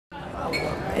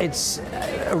It's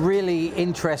a really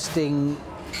interesting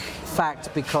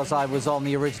fact because I was on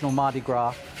the original Mardi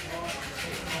Gras,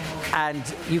 and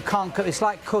you can't cook. It's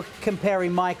like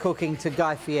comparing my cooking to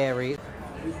Guy Fieri.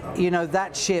 You know,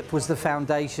 that ship was the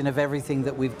foundation of everything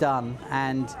that we've done,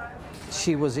 and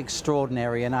she was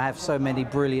extraordinary, and I have so many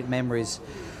brilliant memories.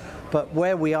 But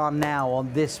where we are now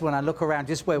on this, when I look around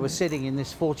just where we're sitting in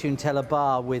this fortune teller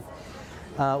bar with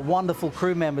wonderful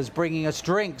crew members bringing us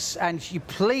drinks, and you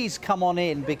please come on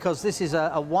in, because this is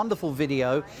a wonderful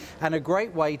video and a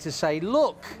great way to say,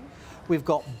 look, we've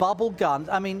got bubble guns.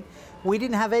 I mean, we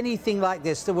didn't have anything like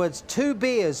this. There was 2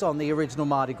 beers on the original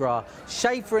Mardi Gras,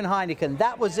 Schaefer and Heineken.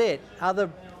 That was it. Other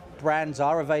brands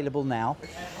are available now.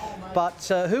 But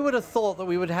who would have thought that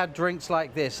we would have drinks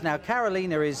like this? Now,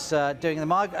 Carolina is doing the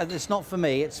Mardi Gras. It's not for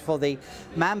me, it's for the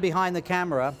man behind the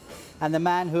camera and the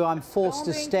man who I'm forced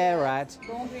to stare at.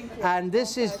 And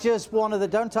this is just one of the,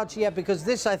 don't touch it yet, because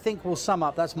this I think will sum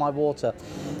up, that's my water.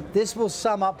 This will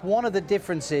sum up one of the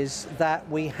differences that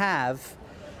we have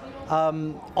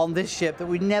on this ship that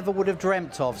we never would have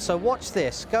dreamt of. So watch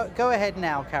this. Go ahead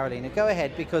now, Carolina, go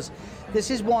ahead, because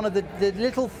this is one of the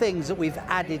little things that we've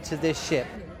added to this ship.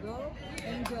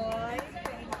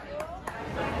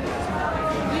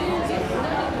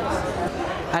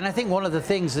 And I think one of the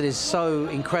things that is so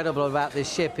incredible about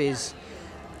this ship is,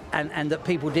 and that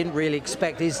people didn't really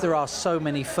expect, is there are so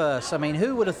many firsts. I mean,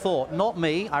 who would have thought? Not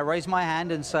me. I raise my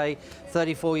hand and say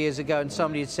 34 years ago and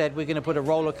somebody had said we're going to put a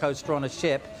roller coaster on a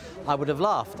ship, I would have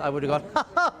laughed. I would have gone, ha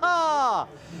ha ha!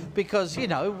 Because, you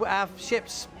know, our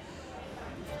ships,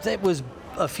 it was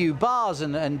a few bars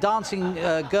and dancing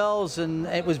girls, and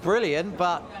it was brilliant,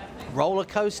 but roller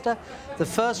coaster? The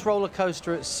first roller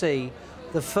coaster at sea,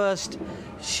 the first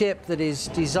ship that is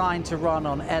designed to run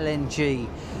on LNG,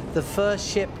 the first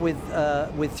ship with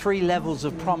 3 levels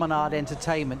of promenade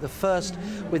entertainment, the first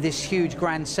with this huge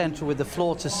grand central with the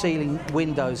floor-to-ceiling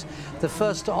windows, the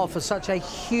first to offer such a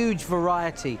huge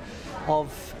variety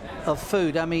of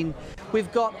food. I mean,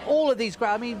 we've got all of these,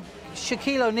 I mean,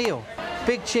 Shaquille O'Neal,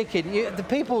 Big Chicken, the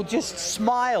people just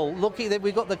smile looking that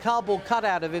we've got the cardboard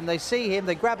cutout of him. They see him,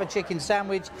 they grab a chicken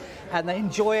sandwich and they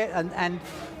enjoy it, and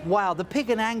wow, the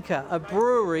Pig and Anchor, a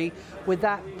brewery with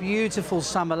that beautiful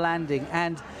summer landing.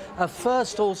 And a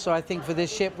first also, I think, for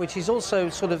this ship, which is also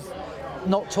sort of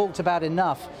not talked about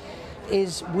enough,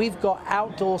 is we've got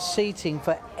outdoor seating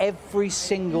for every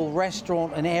single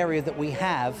restaurant and area that we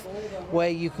have, where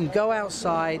you can go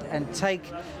outside and take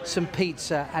some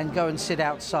pizza and go and sit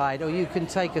outside, or you can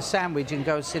take a sandwich and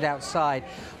go sit outside.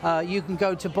 You can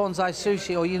go to Bonsai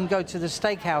Sushi, or you can go to the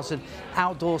steakhouse, and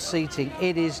outdoor seating.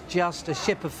 It is just a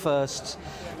ship of firsts,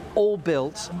 all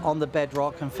built on the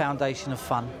bedrock and foundation of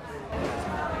fun.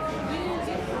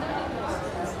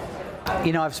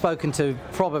 You know, I've spoken to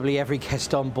probably every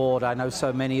guest on board. I know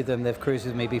so many of them, they've cruised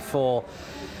with me before.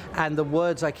 And the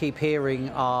words I keep hearing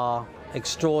are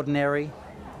extraordinary,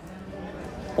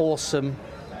 awesome,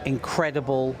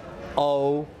 incredible,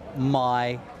 oh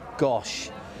my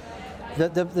gosh.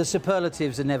 The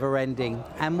superlatives are never ending.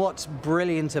 And what's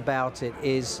brilliant about it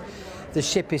is the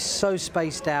ship is so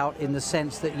spaced out in the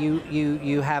sense that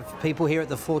you have people here at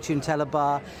the Fortune Teller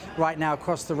Bar. Right now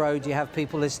across the road you have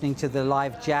people listening to the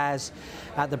live jazz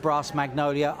at the Brass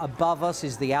Magnolia. Above us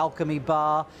is the Alchemy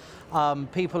Bar.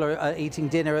 People are eating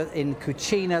dinner in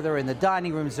Cucina, they're in the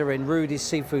dining rooms, they're in Rudy's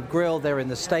Seafood Grill, they're in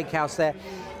the steakhouse there,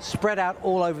 spread out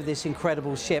all over this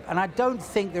incredible ship. And I don't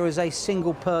think there is a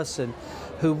single person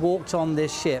who walked on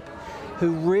this ship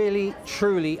who really,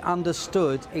 truly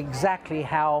understood exactly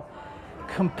how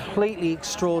completely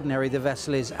extraordinary the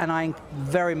vessel is, and I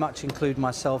very much include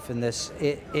myself in this.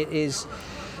 It is,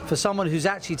 for someone who's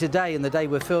actually today, in the day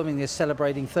we're filming this,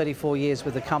 celebrating 34 years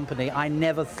with the company, I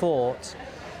never thought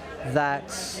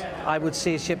that I would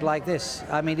see a ship like this.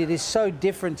 I mean, it is so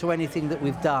different to anything that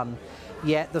we've done,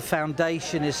 yet the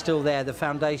foundation is still there, the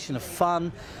foundation of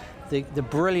fun, the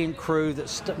brilliant crew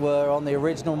that were on the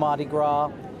original Mardi Gras,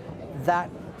 that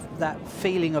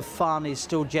feeling of fun is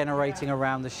still generating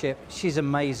around the ship. She's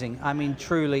amazing. I mean,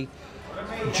 truly,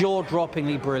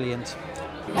 jaw-droppingly brilliant.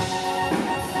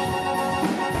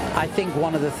 I think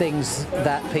one of the things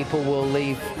that people will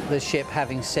leave the ship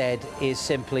having said is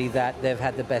simply that they've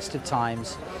had the best of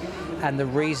times. And the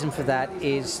reason for that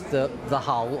is the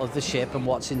hull of the ship and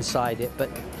what's inside it.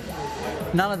 But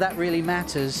none of that really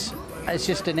matters. It's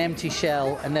just an empty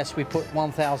shell unless we put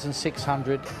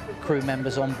 1,600 crew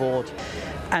members on board.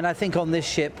 And I think on this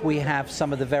ship we have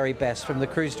some of the very best, from the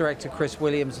cruise director Chris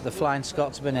Williams, the Flying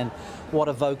Scotsman, and what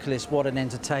a vocalist, what an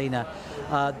entertainer.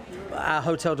 Our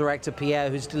hotel director Pierre,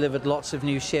 who's delivered lots of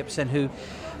new ships and who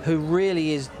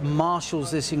really marshals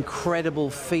this incredible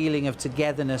feeling of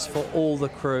togetherness for all the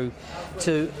crew,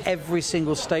 to every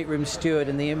single stateroom steward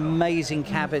and the amazing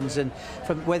cabins, and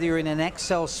from whether you're in an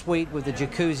XL suite with a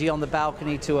jacuzzi on the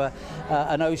balcony to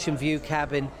an ocean view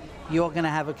cabin, you're going to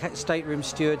have a stateroom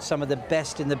steward, some of the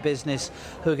best in the business,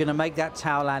 who are going to make that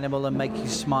towel animal and make you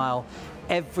smile.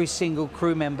 Every single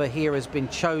crew member here has been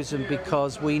chosen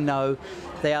because we know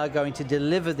they are going to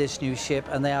deliver this new ship,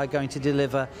 and they are going to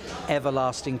deliver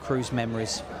everlasting cruise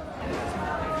memories.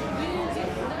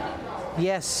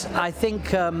 Yes, I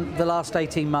think the last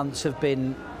 18 months have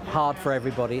been hard for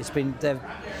everybody.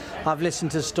 I've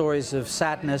listened to stories of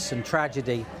sadness and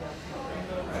tragedy.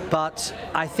 But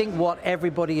I think what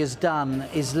everybody has done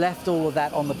is left all of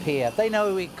that on the pier. They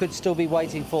know it could still be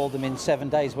waiting for them in 7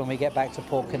 days when we get back to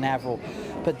Port Canaveral.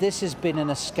 But this has been an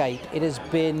escape. It has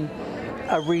been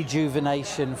a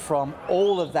rejuvenation from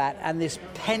all of that. And this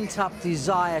pent-up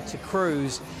desire to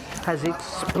cruise has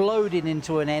exploded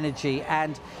into an energy.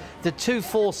 And the two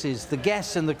forces, the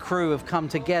guests and the crew, have come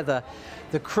together.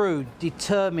 The crew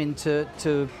determined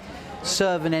to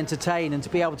serve and entertain and to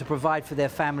be able to provide for their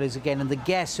families again, and the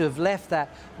guests who have left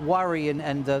that worry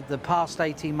and the past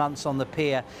 18 months on the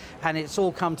pier, and it's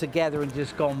all come together and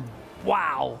just gone,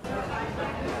 wow.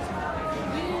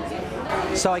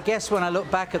 So I guess when I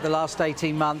look back at the last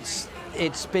 18 months,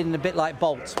 it's been a bit like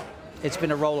Bolt. It's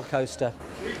been a roller coaster.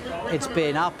 It's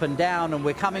been up and down, and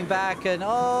we're coming back, and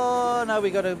oh no,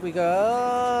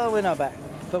 oh, we're not back,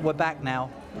 but we're back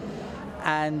now.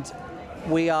 And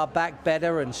we are back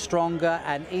better and stronger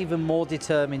and even more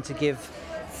determined to give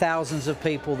thousands of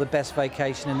people the best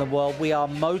vacation in the world. We are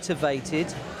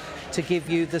motivated to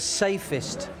give you the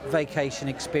safest vacation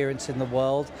experience in the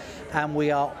world, and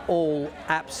we are all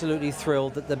absolutely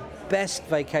thrilled that the best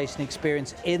vacation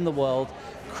experience in the world,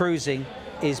 cruising,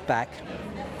 is back.